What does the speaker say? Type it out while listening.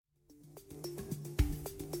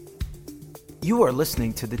You are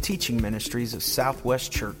listening to the teaching ministries of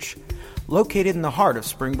Southwest Church, located in the heart of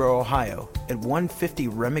Springboro, Ohio, at 150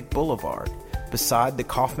 Remick Boulevard, beside the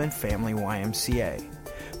Kaufman Family YMCA.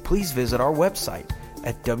 Please visit our website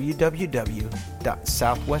at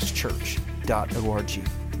www.southwestchurch.org.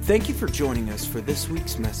 Thank you for joining us for this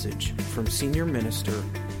week's message from Senior Minister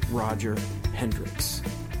Roger Hendricks.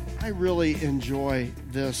 I really enjoy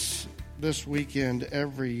this weekend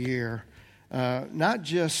every year. Not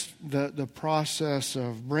just the process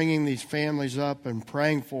of bringing these families up and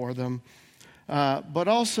praying for them, but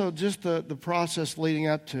also just the process leading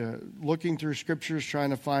up to looking through scriptures, trying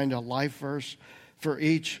to find a life verse for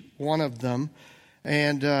each one of them.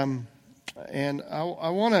 And I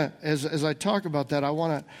want to, as I talk about that, I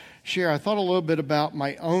want to share. I thought a little bit about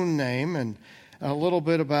my own name and a little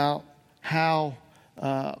bit about how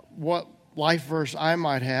what life verse I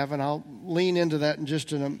might have, and I'll lean into that in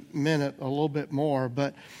just a minute a little bit more.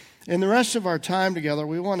 But in the rest of our time together,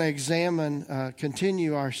 we want to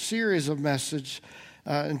continue our series of message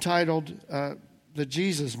entitled The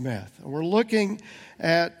Jesus Myth. We're looking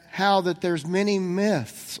at how that there's many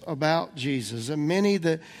myths about Jesus and many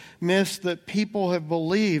myths that people have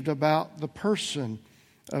believed about the person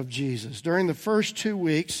of Jesus. During the first 2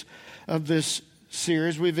 weeks of this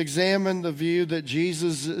series, we've examined the view that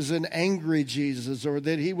Jesus is an angry Jesus or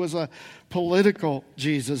that he was a political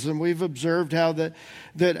Jesus. And we've observed how that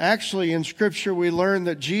actually in Scripture we learn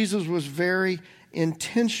that Jesus was very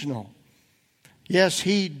intentional. Yes,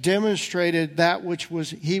 he demonstrated that which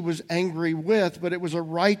he was angry with, but it was a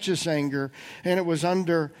righteous anger and it was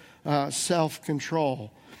under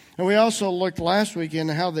self-control. And we also looked last week in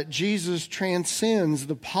how that Jesus transcends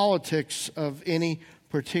the politics of any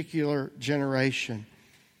particular generation.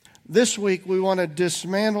 This week we want to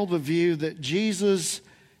dismantle the view that Jesus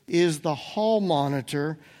is the hall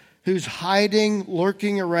monitor who's hiding,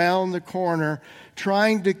 lurking around the corner,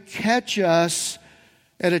 trying to catch us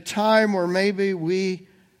at a time where maybe we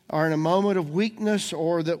are in a moment of weakness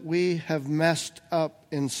or that we have messed up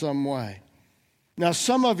in some way. Now,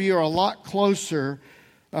 some of you are a lot closer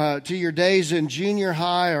to your days in junior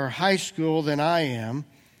high or high school than I am.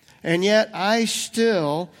 And yet I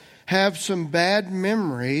still have some bad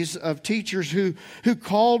memories of teachers who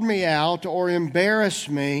called me out or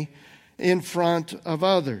embarrassed me in front of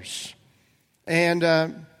others. And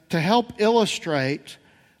to help illustrate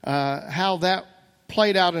how that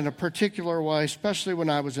played out in a particular way, especially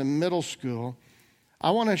when I was in middle school,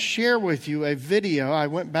 I want to share with you a video. I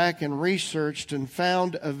went back and researched and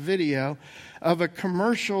found a video of a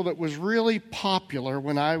commercial that was really popular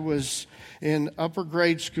when I was in upper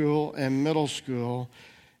grade school and middle school.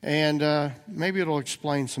 And maybe it'll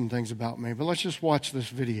explain some things about me. But let's just watch this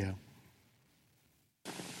video.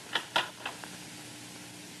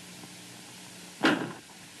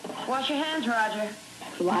 Wash your hands, Roger.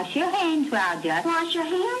 Wash your hands, Roger. Wash your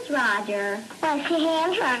hands, Roger. Wash your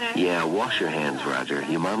hands, Roger. Yeah, wash your hands, Roger.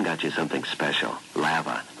 Your mom got you something special.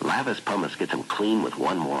 Lava. Lava's pumice gets them clean with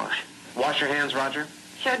one wash. Wash your hands, Roger.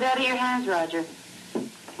 Show Daddy your hands, Roger.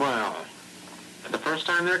 Well, the first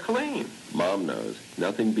time they're clean. Mom knows.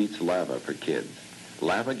 Nothing beats lava for kids.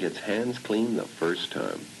 Lava gets hands clean the first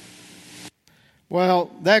time.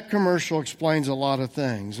 Well, that commercial explains a lot of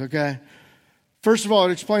things, okay? First of all,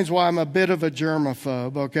 it explains why I'm a bit of a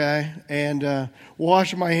germaphobe, okay? And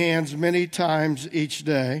wash my hands many times each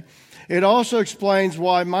day. It also explains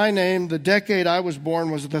why my name, the decade I was born,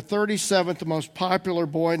 was the 37th most popular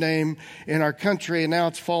boy name in our country, and now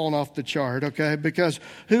it's fallen off the chart, okay? Because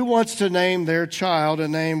who wants to name their child a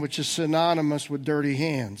name which is synonymous with dirty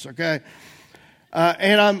hands, okay?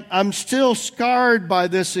 And I'm still scarred by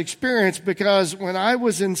this experience because when I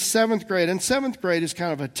was in 7th grade, and 7th grade is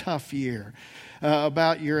kind of a tough year,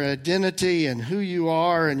 about your identity and who you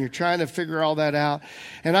are, and you're trying to figure all that out.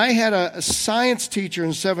 And I had a science teacher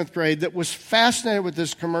in 7th grade that was fascinated with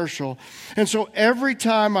this commercial. And so every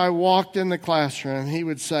time I walked in the classroom, he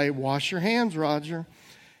would say, "Wash your hands, Roger."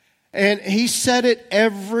 And he said it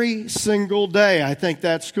every single day, I think,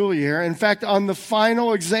 that school year. In fact, on the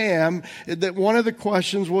final exam, that one of the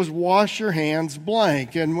questions was, "Wash your hands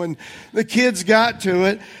blank." And when the kids got to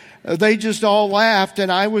it, they just all laughed,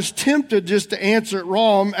 and I was tempted just to answer it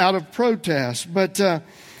wrong out of protest. But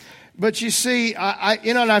you see,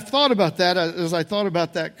 and I've thought about that as I thought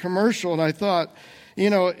about that commercial, and I thought,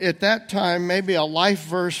 at that time, maybe a life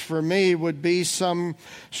verse for me would be some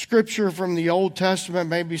scripture from the Old Testament,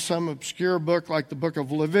 maybe some obscure book like the book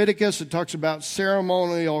of Leviticus. It talks about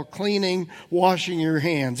ceremonial cleaning, washing your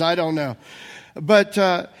hands. I don't know. But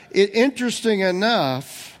interesting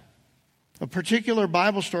enough, a particular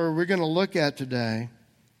Bible story we're going to look at today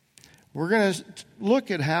we're going to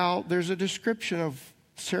look at how there's a description of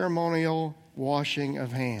ceremonial washing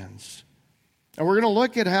of hands. And we're going to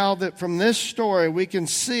look at how that from this story we can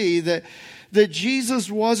see that Jesus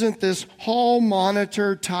wasn't this hall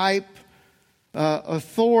monitor type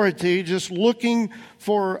authority just looking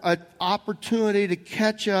for an opportunity to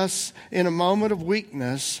catch us in a moment of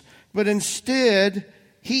weakness, but instead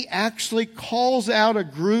he actually calls out a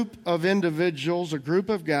group of individuals, a group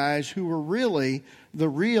of guys who were really the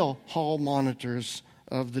real hall monitors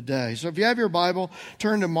of the day. So if you have your Bible,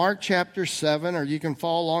 turn to Mark chapter 7, or you can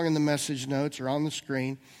follow along in the message notes or on the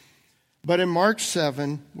screen. But in Mark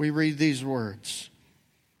 7, we read these words.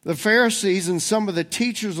 The Pharisees and some of the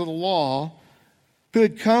teachers of the law who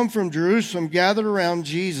had come from Jerusalem gathered around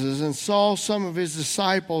Jesus and saw some of his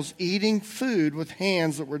disciples eating food with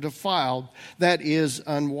hands that were defiled, that is,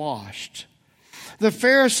 unwashed. The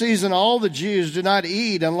Pharisees and all the Jews do not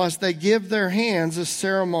eat unless they give their hands a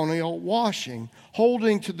ceremonial washing,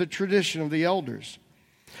 holding to the tradition of the elders.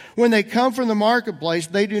 When they come from the marketplace,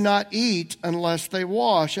 they do not eat unless they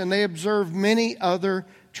wash, and they observe many other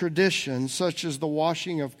traditions, such as the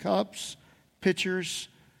washing of cups, pitchers,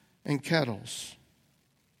 and kettles.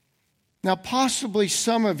 Now, possibly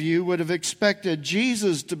some of you would have expected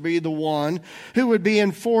Jesus to be the one who would be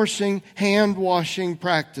enforcing hand-washing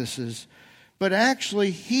practices. But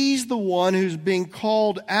actually, he's the one who's being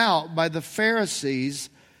called out by the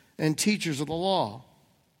Pharisees and teachers of the law.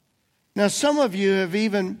 Now, some of you have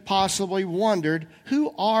even possibly wondered,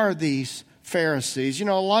 who are these Pharisees? You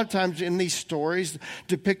know, a lot of times in these stories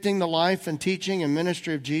depicting the life and teaching and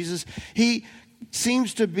ministry of Jesus, he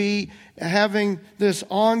seems to be having this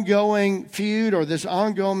ongoing feud or this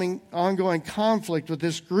ongoing conflict with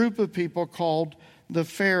this group of people called the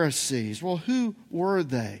Pharisees. Well, who were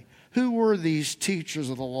they? Who were these teachers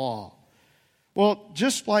of the law? Well,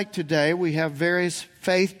 just like today, we have various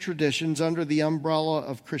faith traditions under the umbrella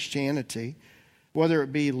of Christianity, whether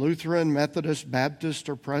it be Lutheran, Methodist, Baptist,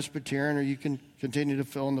 or Presbyterian, or you can continue to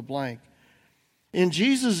fill in the blank. In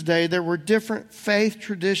Jesus' day, there were different faith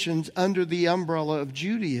traditions under the umbrella of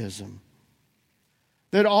Judaism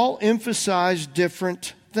that all emphasized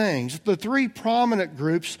different things. The three prominent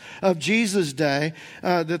groups of Jesus' day,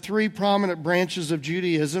 the three prominent branches of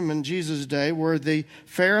Judaism in Jesus' day were the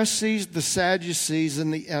Pharisees, the Sadducees,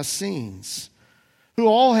 and the Essenes, who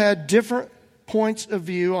all had different points of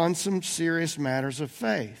view on some serious matters of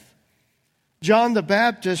faith. John the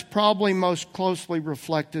Baptist probably most closely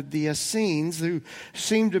reflected the Essenes, who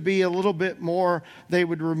seemed to be a little bit more, they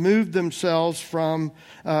would remove themselves from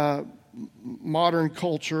modern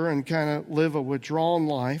culture and kind of live a withdrawn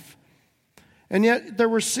life. And yet there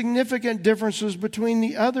were significant differences between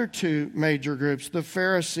the other two major groups, the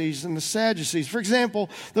Pharisees and the Sadducees. For example,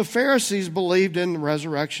 the Pharisees believed in the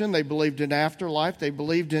resurrection. They believed in afterlife. They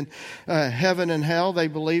believed in heaven and hell. They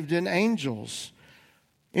believed in angels.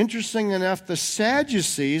 Interesting enough, the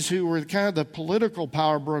Sadducees, who were kind of the political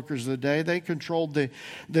power brokers of the day, they controlled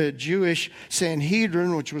the Jewish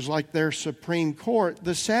Sanhedrin, which was like their supreme court.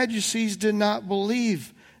 The Sadducees did not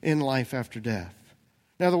believe in life after death.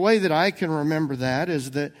 Now, the way that I can remember that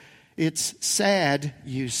is that it's sad,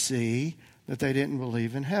 you see, that they didn't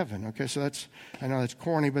believe in heaven. Okay, so I know that's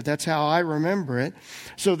corny, but that's how I remember it.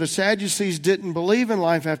 So the Sadducees didn't believe in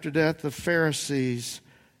life after death. The Pharisees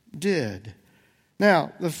did.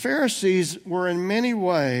 Now, the Pharisees were in many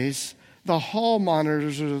ways the hall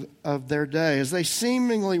monitors of their day, as they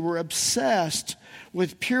seemingly were obsessed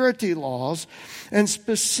with purity laws, and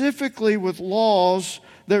specifically with laws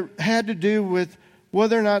that had to do with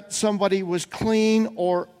whether or not somebody was clean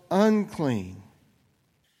or unclean.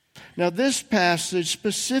 Now, this passage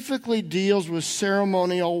specifically deals with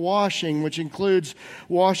ceremonial washing, which includes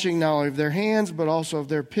washing not only of their hands, but also of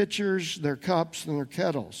their pitchers, their cups, and their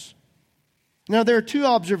kettles. Now, there are two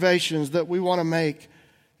observations that we want to make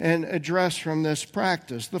and address from this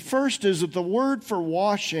practice. The first is that the word for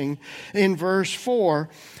washing in verse 4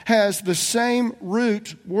 has the same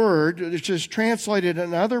root word, which is translated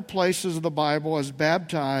in other places of the Bible as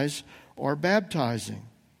baptize or baptizing.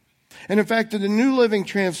 And in fact, in the New Living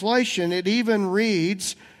Translation, it even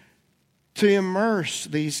reads to immerse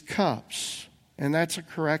these cups. And that's a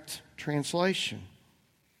correct translation.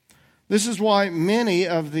 This is why many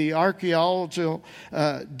of the archaeological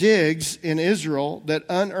digs in Israel that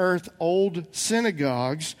unearth old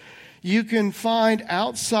synagogues, you can find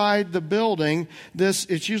outside the building,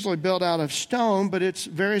 it's usually built out of stone, but it's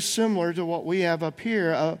very similar to what we have up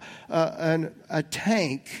here, a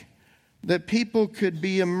tank that people could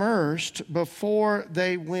be immersed before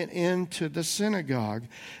they went into the synagogue.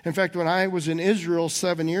 In fact, when I was in Israel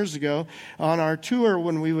 7 years ago, on our tour,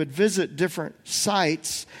 when we would visit different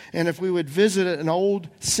sites, and if we would visit an old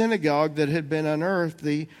synagogue that had been unearthed,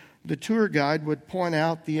 the tour guide would point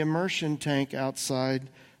out the immersion tank outside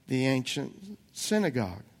the ancient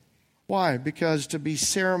synagogue. Why? Because to be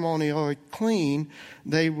ceremonially clean,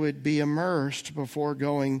 they would be immersed before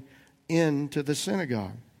going into the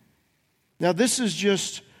synagogue. Now, this is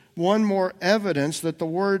just one more evidence that the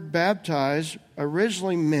word baptize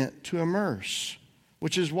originally meant to immerse,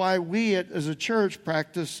 which is why we as a church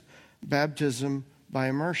practice baptism by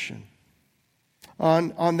immersion.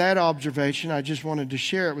 On that observation, I just wanted to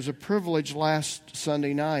share. It was a privilege last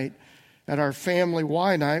Sunday night at our family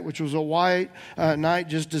Y night, which was a Y night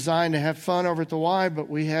just designed to have fun over at the Y, but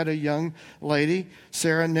we had a young lady,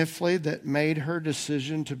 Sarah Nifley, that made her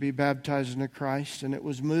decision to be baptized into Christ, and it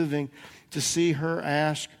was moving to see her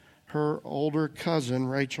ask her older cousin,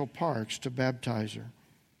 Rachel Parks, to baptize her.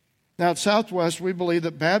 Now, at Southwest, we believe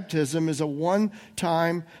that baptism is a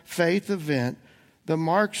one-time faith event that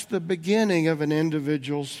marks the beginning of an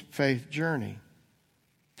individual's faith journey.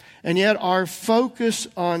 And yet our focus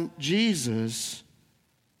on Jesus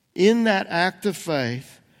in that act of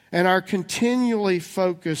faith and our continually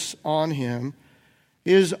focus on Him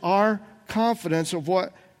is our confidence of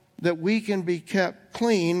that we can be kept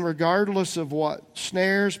clean regardless of what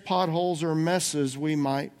snares, potholes, or messes we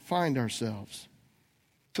might find ourselves.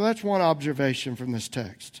 So that's one observation from this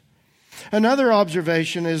text. Another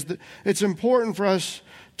observation is that it's important for us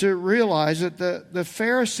to realize that the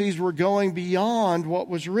Pharisees were going beyond what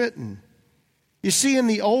was written. You see, in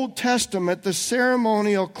the Old Testament, the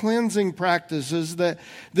ceremonial cleansing practices that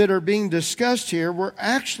are being discussed here were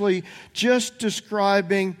actually just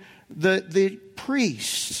describing the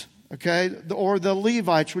priests, okay, or the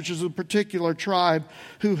Levites, which is a particular tribe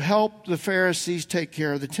who helped the Pharisees take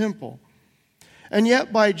care of the temple. And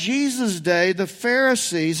yet, by Jesus' day, the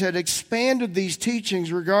Pharisees had expanded these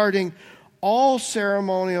teachings regarding all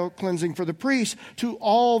ceremonial cleansing for the priests to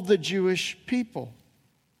all the Jewish people.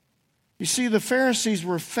 You see, the Pharisees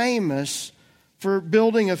were famous for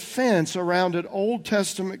building a fence around an Old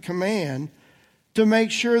Testament command to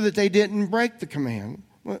make sure that they didn't break the command.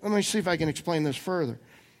 Let me see if I can explain this further.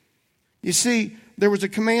 You see, there was a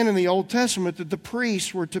command in the Old Testament that the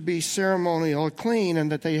priests were to be ceremonially clean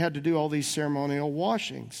and that they had to do all these ceremonial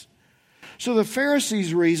washings. So the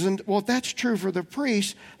Pharisees reasoned, well, if that's true for the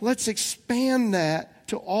priests, let's expand that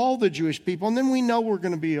to all the Jewish people, and then we know we're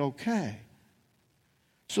going to be okay.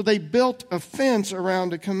 So they built a fence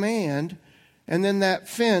around a command, and then that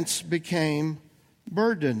fence became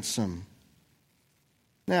burdensome.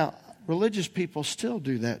 Now, religious people still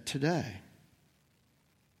do that today.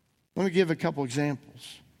 Let me give a couple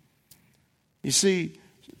examples. You see,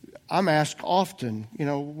 I'm asked often,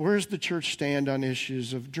 where's the church stand on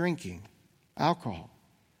issues of drinking alcohol?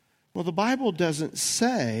 Well, the Bible doesn't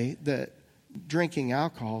say that drinking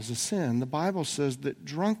alcohol is a sin. The Bible says that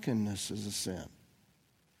drunkenness is a sin.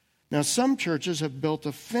 Now, some churches have built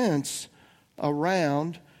a fence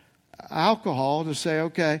around alcohol to say,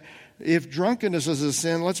 okay, if drunkenness is a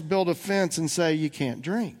sin, let's build a fence and say you can't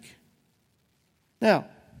drink. Now,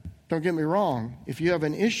 don't get me wrong. If you have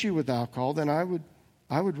an issue with alcohol, then I would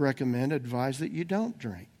advise that you don't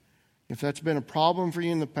drink. If that's been a problem for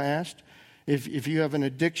you in the past, if you have an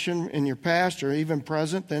addiction in your past or even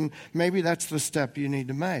present, then maybe that's the step you need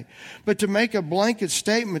to make. But to make a blanket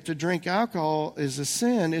statement to drink alcohol is a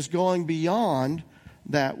sin is going beyond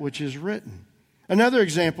that which is written. Another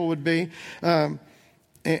example would be, and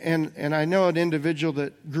I know an individual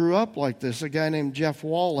that grew up like this, a guy named Jeff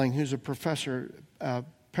Walling, who's a professor at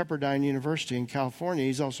Pepperdine University in California.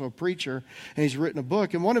 He's also a preacher, and he's written a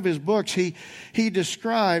book. In one of his books, he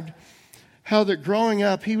described how that growing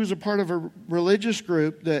up, he was a part of a religious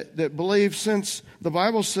group that believed since the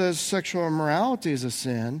Bible says sexual immorality is a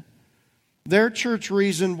sin, their church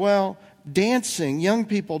reasoned, well, dancing, young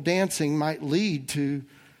people dancing might lead to,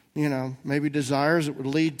 maybe desires that would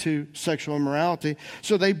lead to sexual immorality.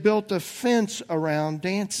 So they built a fence around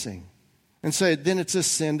dancing and said, then it's a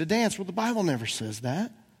sin to dance. Well, the Bible never says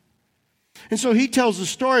that. And so he tells the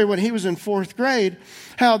story when he was in fourth grade,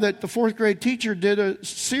 how that the fourth grade teacher did a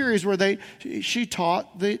series where she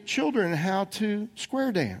taught the children how to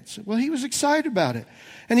square dance. Well, he was excited about it.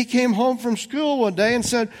 And he came home from school one day and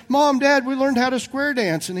said, Mom, Dad, we learned how to square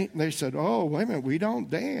dance. And they said, oh, wait a minute, we don't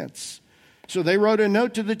dance. So they wrote a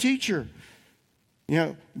note to the teacher.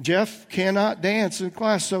 Jeff cannot dance in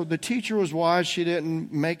class. So the teacher was wise. She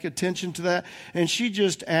didn't make attention to that. And she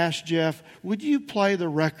just asked Jeff, would you play the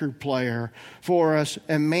record player for us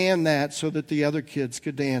and man that so that the other kids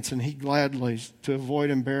could dance? And he gladly, to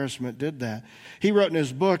avoid embarrassment, did that. He wrote in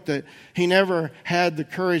his book that he never had the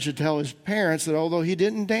courage to tell his parents that although he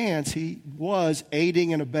didn't dance, he was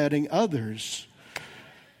aiding and abetting others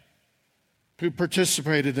who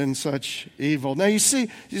participated in such evil. Now you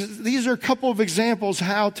see, these are a couple of examples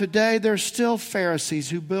how today there's still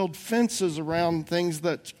Pharisees who build fences around things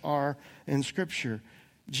that are in Scripture.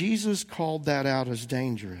 Jesus called that out as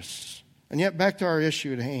dangerous. And yet back to our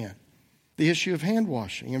issue at hand, the issue of hand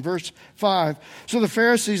washing. In verse 5, so the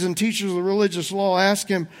Pharisees and teachers of the religious law ask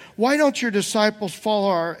him, why don't your disciples follow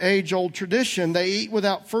our age-old tradition? They eat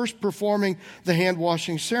without first performing the hand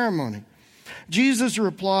washing ceremony. Jesus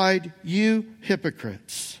replied, you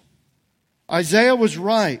hypocrites. Isaiah was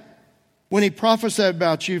right when he prophesied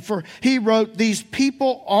about you, for he wrote, these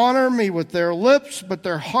people honor me with their lips, but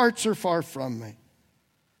their hearts are far from me.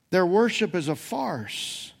 Their worship is a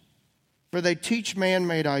farce, for they teach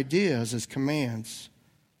man-made ideas as commands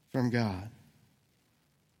from God.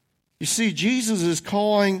 You see, Jesus is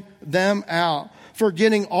calling them out for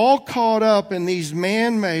getting all caught up in these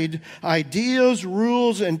man-made ideas,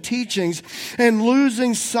 rules, and teachings and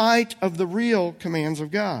losing sight of the real commands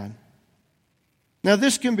of God. Now,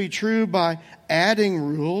 this can be true by adding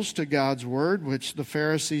rules to God's Word, which the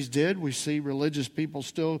Pharisees did. We see religious people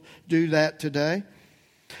still do that today.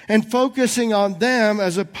 And focusing on them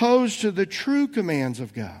as opposed to the true commands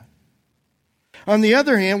of God. On the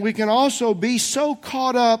other hand, we can also be so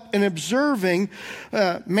caught up in observing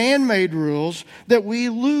man-made rules that we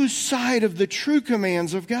lose sight of the true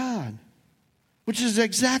commands of God, which is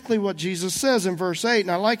exactly what Jesus says in verse 8. And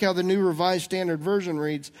I like how the New Revised Standard Version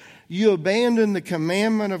reads, you abandon the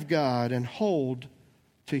commandment of God and hold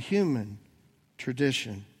to human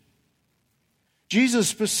tradition. Jesus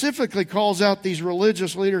specifically calls out these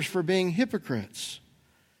religious leaders for being hypocrites.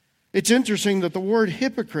 It's interesting that the word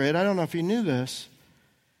hypocrite, I don't know if you knew this,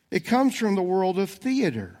 it comes from the world of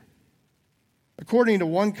theater. According to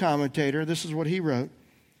one commentator, this is what he wrote.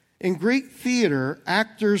 In Greek theater,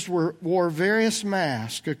 actors wore various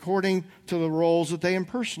masks according to the roles that they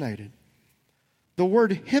impersonated. The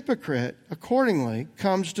word hypocrite, accordingly,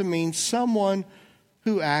 comes to mean someone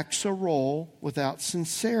who acts a role without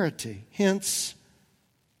sincerity, hence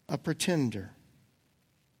a pretender.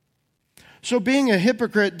 So being a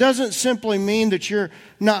hypocrite doesn't simply mean that you're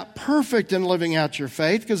not perfect in living out your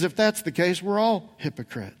faith, because if that's the case, we're all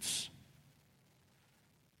hypocrites.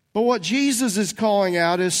 But what Jesus is calling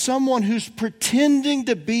out is someone who's pretending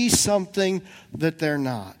to be something that they're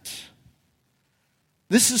not.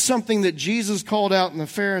 This is something that Jesus called out in the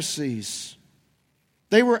Pharisees.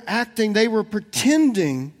 They were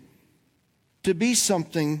pretending to be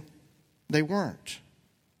something they weren't.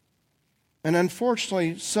 And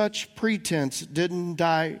unfortunately, such pretense didn't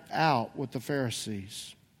die out with the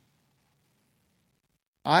Pharisees.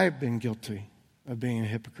 I've been guilty of being a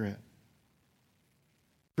hypocrite.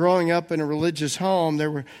 Growing up in a religious home, there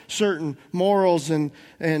were certain morals and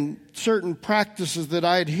certain practices that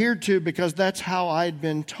I adhered to because that's how I'd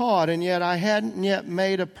been taught. And yet I hadn't yet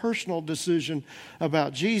made a personal decision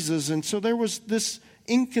about Jesus. And so there was this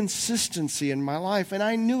inconsistency in my life, and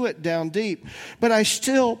I knew it down deep. But I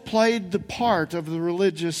still played the part of the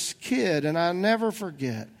religious kid, and I'll never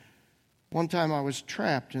forget. One time I was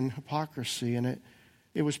trapped in hypocrisy, and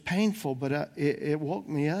it was painful, but it woke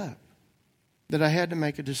me up that I had to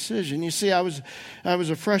make a decision. You see, I was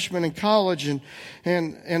a freshman in college,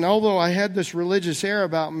 and although I had this religious air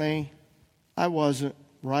about me, I wasn't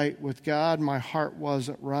right with God. My heart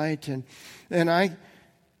wasn't right, and I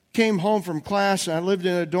came home from class, and I lived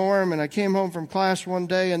in a dorm, and I came home from class one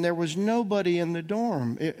day, and there was nobody in the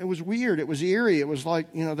dorm. It was weird. It was eerie. It was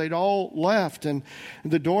like, they'd all left, and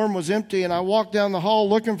the dorm was empty, and I walked down the hall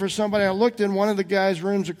looking for somebody. I looked in one of the guys'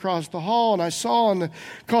 rooms across the hall, and I saw on the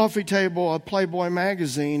coffee table a Playboy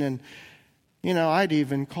magazine, and, I'd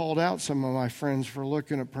even called out some of my friends for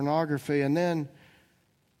looking at pornography, and then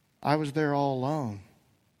I was there all alone.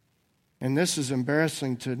 And this is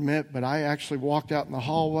embarrassing to admit, but I actually walked out in the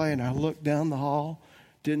hallway and I looked down the hall,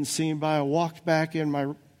 didn't see anybody. I walked back in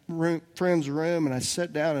my friend's room and I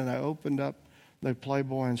sat down and I opened up the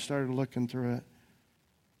Playboy and started looking through it.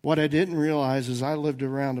 What I didn't realize is I lived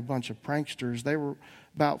around a bunch of pranksters. They were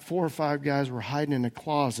about 4 or 5 guys were hiding in a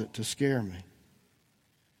closet to scare me.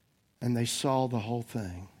 And they saw the whole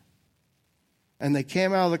thing. And they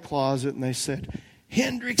came out of the closet and they said,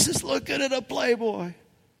 "Hendricks is looking at a Playboy."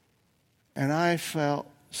 And I felt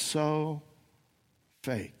so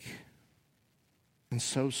fake. and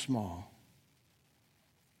so small.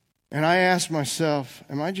 And I ask myself,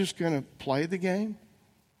 am I just going to play the game?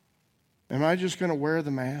 Am I just going to wear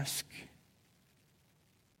the mask?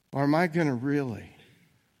 Or am I going to really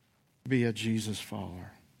be a Jesus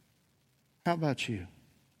follower? How about you?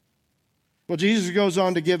 Well, Jesus goes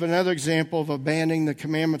on to give another example of abandoning the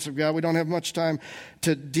commandments of God. We don't have much time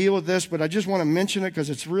to deal with this, but I just want to mention it because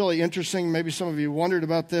it's really interesting. Maybe some of you wondered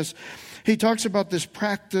about this. He talks about this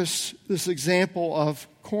practice, this example of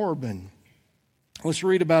Corban. Let's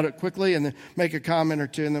read about it quickly and then make a comment or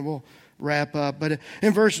two, and then we'll wrap up. But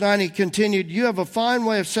in verse 9, he continued, "You have a fine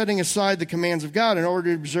way of setting aside the commands of God in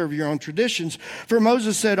order to preserve your own traditions. For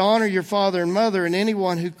Moses said, 'Honor your father and mother, and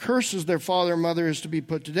anyone who curses their father and mother is to be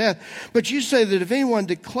put to death.' But you say that if anyone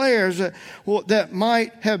declares that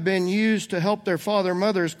might have been used to help their father or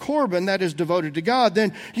mother as Corban, that is devoted to God,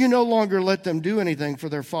 then you no longer let them do anything for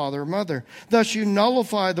their father or mother. Thus you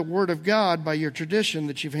nullify the word of God by your tradition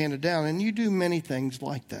that you've handed down, and you do many things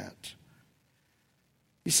like that."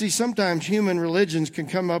 You see, sometimes human religions can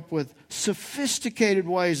come up with sophisticated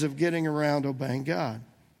ways of getting around obeying God.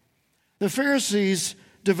 The Pharisees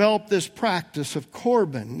developed this practice of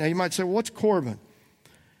Corban. Now you might say, what's Corban?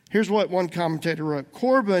 Here's what one commentator wrote.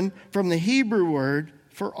 Corban, from the Hebrew word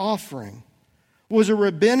for offering, was a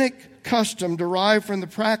rabbinic custom derived from the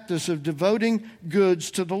practice of devoting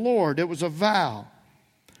goods to the Lord. It was a vow.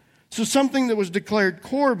 So something that was declared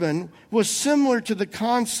Corban was similar to the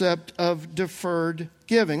concept of deferred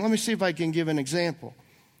giving. Let me see if I can give an example.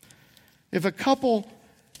 If a couple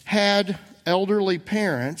had elderly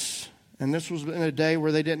parents, and this was in a day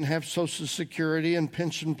where they didn't have Social Security and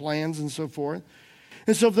pension plans and so forth,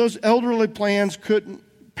 and so if those elderly parents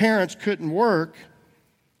couldn't work,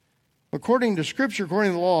 according to Scripture,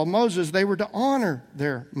 according to the law of Moses, they were to honor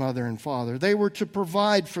their mother and father. They were to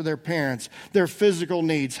provide for their parents, their physical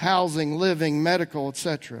needs, housing, living, medical,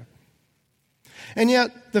 etc. And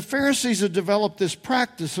yet, the Pharisees had developed this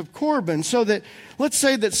practice of Corban so that, let's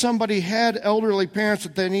say that somebody had elderly parents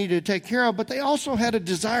that they needed to take care of, but they also had a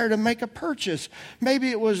desire to make a purchase. Maybe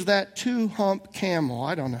it was that 2-hump camel.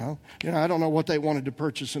 I don't know. I don't know what they wanted to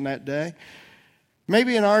purchase in that day.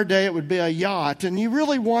 Maybe in our day it would be a yacht, and you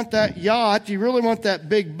really want that yacht, you really want that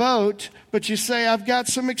big boat, but you say, I've got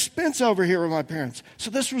some expense over here with my parents. So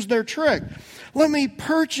this was their trick. Let me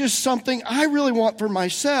purchase something I really want for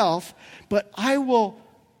myself, but I will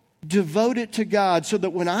devote it to God so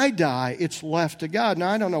that when I die, it's left to God.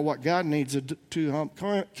 Now, I don't know what God needs a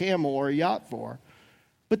 2-hump camel or a yacht for,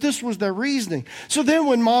 but this was their reasoning. So then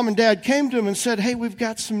when mom and dad came to them and said, hey, we've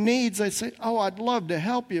got some needs, they say, oh, I'd love to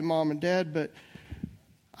help you, mom and dad, but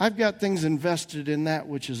I've got things invested in that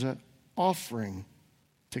which is an offering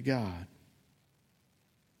to God.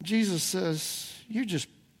 Jesus says, you're just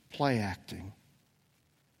play acting.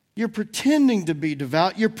 You're pretending to be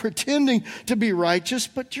devout. You're pretending to be righteous,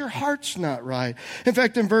 but your heart's not right. In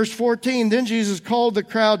fact, in verse 14, then Jesus called the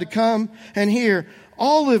crowd to come and hear.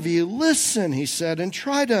 All of you, listen, he said, and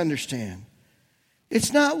try to understand.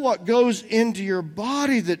 It's not what goes into your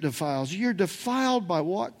body that defiles you. You're defiled by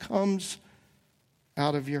what comes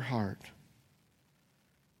out of your heart.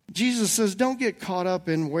 Jesus says, don't get caught up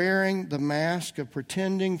in wearing the mask of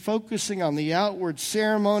pretending, focusing on the outward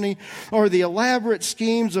ceremony or the elaborate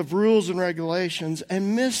schemes of rules and regulations,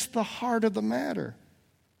 and miss the heart of the matter.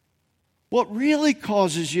 What really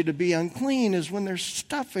causes you to be unclean is when there's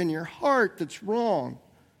stuff in your heart that's wrong.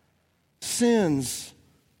 Sins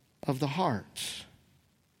of the heart.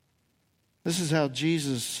 This is how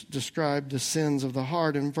Jesus described the sins of the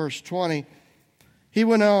heart in verse 20. He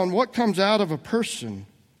went on, what comes out of a person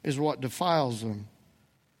is what defiles them.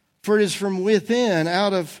 For it is from within,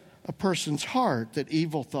 out of a person's heart, that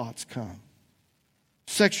evil thoughts come.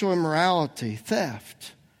 Sexual immorality,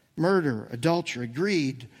 theft, murder, adultery,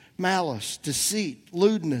 greed, malice, deceit,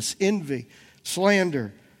 lewdness, envy,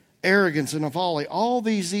 slander, arrogance, and folly. All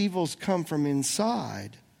these evils come from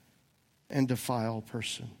inside and defile a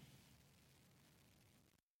person.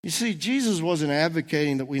 You see, Jesus wasn't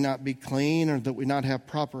advocating that we not be clean or that we not have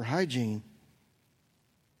proper hygiene.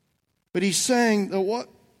 But he's saying that what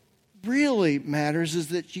really matters is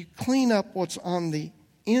that you clean up what's on the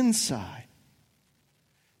inside.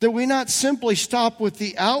 That we not simply stop with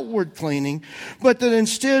the outward cleaning, but that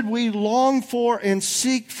instead we long for and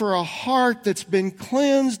seek for a heart that's been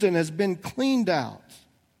cleansed and has been cleaned out.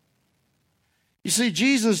 You see,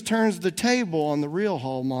 Jesus turns the table on the real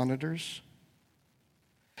hall monitors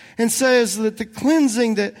and says that the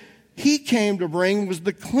cleansing that he came to bring was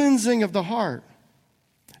the cleansing of the heart.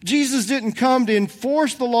 Jesus didn't come to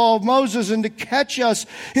enforce the law of Moses and to catch us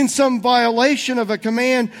in some violation of a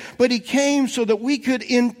command, but He came so that we could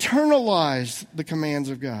internalize the commands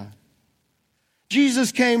of God.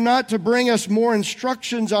 Jesus came not to bring us more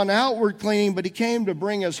instructions on outward cleaning, but He came to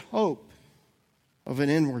bring us hope of an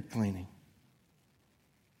inward cleaning.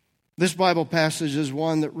 This Bible passage is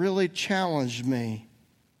one that really challenged me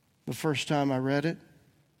the first time I read it,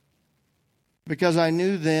 because I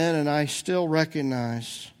knew then, and I still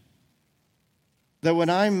recognize, that when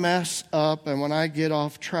I mess up and when I get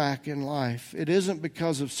off track in life, it isn't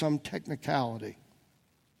because of some technicality.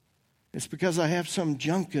 It's because I have some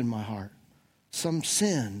junk in my heart, some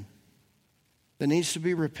sin that needs to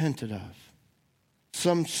be repented of,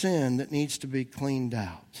 some sin that needs to be cleaned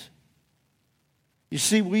out. You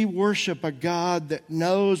see, we worship a God that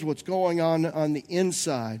knows what's going on the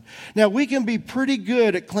inside. Now, we can be pretty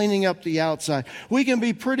good at cleaning up the outside. We can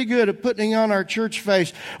be pretty good at putting on our church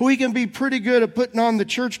face. We can be pretty good at putting on the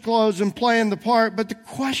church clothes and playing the part. But the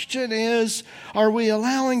question is, are we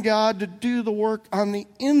allowing God to do the work on the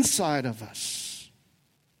inside of us?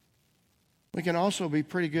 We can also be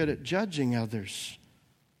pretty good at judging others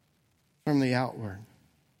from the outward.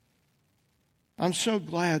 I'm so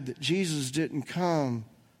glad that Jesus didn't come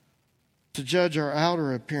to judge our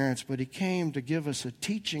outer appearance, but He came to give us a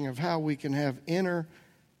teaching of how we can have inner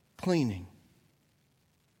cleaning.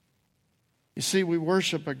 You see, we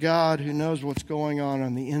worship a God who knows what's going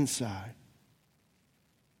on the inside.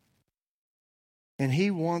 And He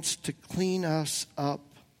wants to clean us up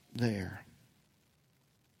there.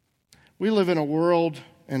 We live in a world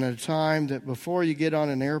and a time that before you get on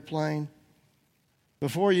an airplane,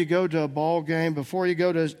 before you go to a ball game, before you go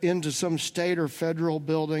into some state or federal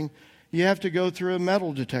building, you have to go through a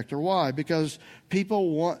metal detector. Why? Because people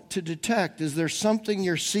want to detect, is there something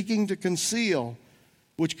you're seeking to conceal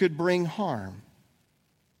which could bring harm?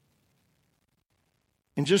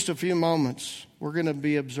 In just a few moments, we're going to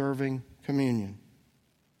be observing communion.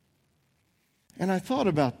 And I thought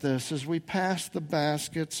about this as we passed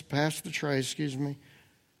the trays,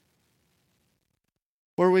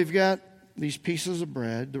 where we've got these pieces of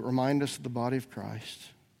bread that remind us of the body of Christ.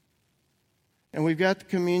 And we've got the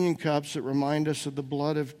communion cups that remind us of the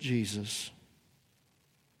blood of Jesus.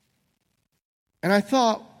 And I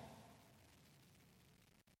thought,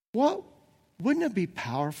 wouldn't it be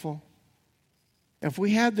powerful if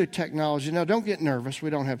we had the technology? Now, don't get nervous, we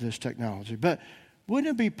don't have this technology. But wouldn't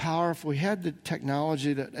it be powerful if we had the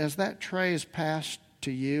technology that as that tray is passed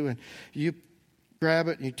to you and you grab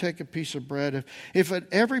it and you take a piece of bread. If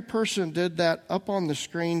every person did that, up on the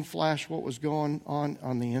screen flash what was going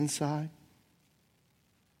on the inside.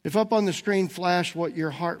 If up on the screen flashed what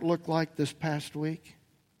your heart looked like this past week.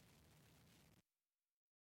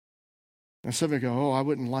 Now somebody go, I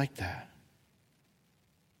wouldn't like that.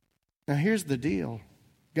 Now here's the deal.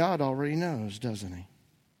 God already knows, doesn't He?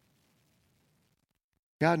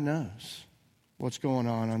 God knows what's going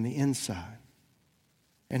on the inside.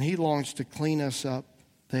 And He longs to clean us up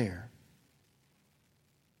there.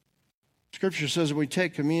 Scripture says when we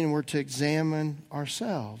take communion, we're to examine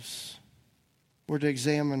ourselves. We're to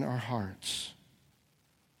examine our hearts.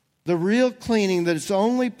 The real cleaning that is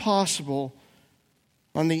only possible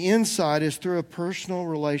on the inside is through a personal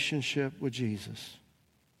relationship with Jesus.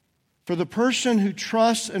 For the person who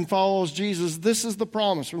trusts and follows Jesus, this is the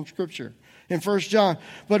promise from Scripture. In 1 John,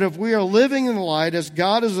 but if we are living in the light as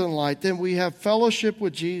God is in the light, then we have fellowship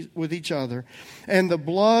with each other. And the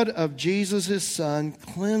blood of Jesus, His Son,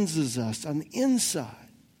 cleanses us on the inside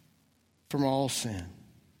from all sin.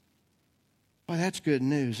 Boy, that's good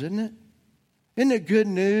news, isn't it? Isn't it good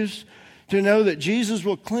news to know that Jesus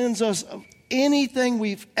will cleanse us of anything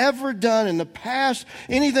we've ever done in the past,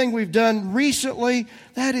 anything we've done recently?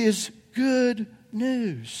 That is good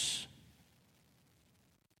news.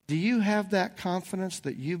 Do you have that confidence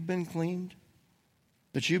that you've been cleaned?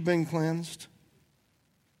 That you've been cleansed?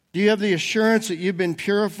 Do you have the assurance that you've been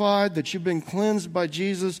purified, that you've been cleansed by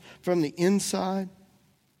Jesus from the inside?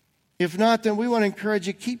 If not, then we want to encourage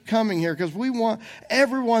you, keep coming here, because we want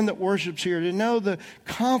everyone that worships here to know the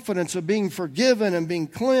confidence of being forgiven and being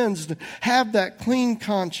cleansed, have that clean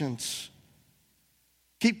conscience.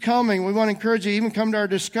 Keep coming. We want to encourage you to even come to our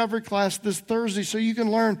discovery class this Thursday so you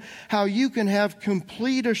can learn how you can have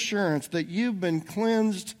complete assurance that you've been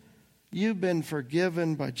cleansed, you've been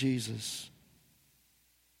forgiven by Jesus.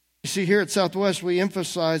 You see, here at Southwest, we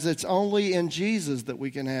emphasize it's only in Jesus that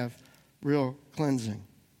we can have real cleansing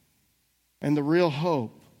and the real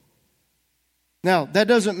hope. Now, that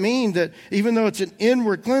doesn't mean that even though it's an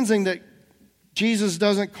inward cleansing, that Jesus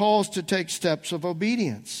doesn't call us to take steps of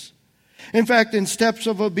obedience. In fact, in steps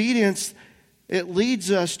of obedience, it leads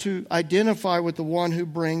us to identify with the one who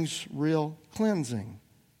brings real cleansing.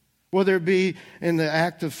 Whether it be in the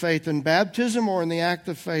act of faith in baptism or in the act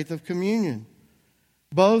of faith of communion.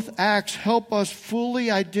 Both acts help us fully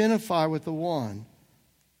identify with the one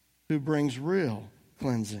who brings real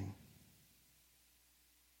cleansing.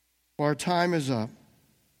 Well, our time is up.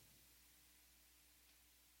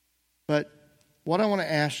 But what I want to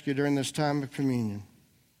ask you during this time of communion,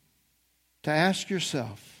 to ask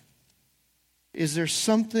yourself, is there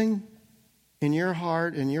something in your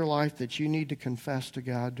heart, in your life, that you need to confess to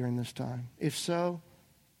God during this time? If so,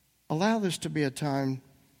 allow this to be a time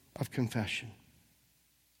of confession.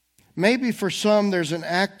 Maybe for some there's an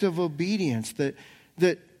act of obedience that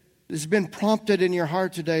has been prompted in your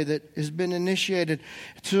heart today, that has been initiated,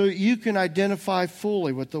 so you can identify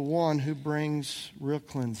fully with the one who brings real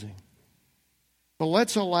cleansing. But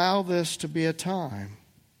let's allow this to be a time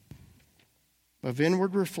of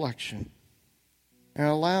inward reflection. And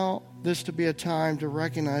allow this to be a time to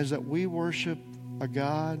recognize that we worship a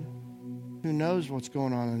God who knows what's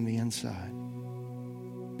going on the inside.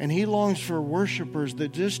 And He longs for worshipers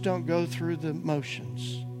that just don't go through the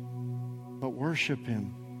motions, but worship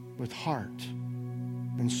Him with heart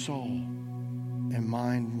and soul and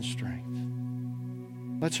mind and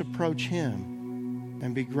strength. Let's approach Him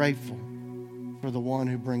and be grateful for the one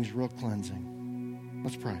who brings real cleansing.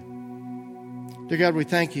 Let's pray. Dear God, we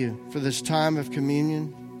thank you for this time of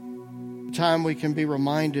communion, a time we can be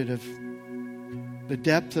reminded of the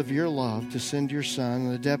depth of your love to send your Son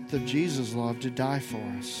and the depth of Jesus' love to die for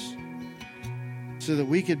us so that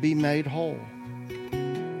we could be made whole.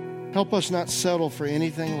 Help us not settle for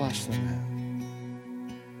anything less than that.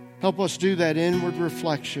 Help us do that inward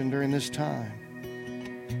reflection during this time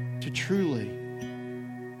to truly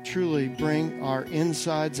bring our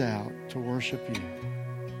insides out to worship you.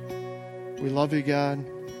 We love you, God,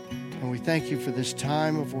 and we thank you for this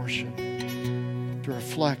time of worship to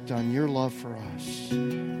reflect on your love for us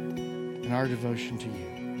and our devotion to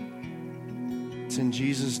you. It's in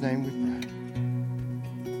Jesus' name we pray.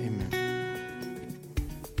 Amen.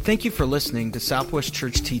 Thank you for listening to Southwest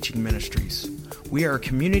Church Teaching Ministries. We are a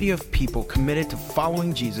community of people committed to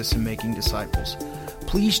following Jesus and making disciples.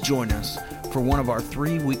 Please join us for one of our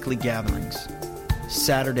 3 weekly gatherings.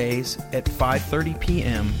 Saturdays at 5:30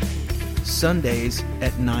 p.m., Sundays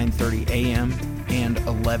at 9:30 a.m. and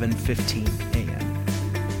 11:15.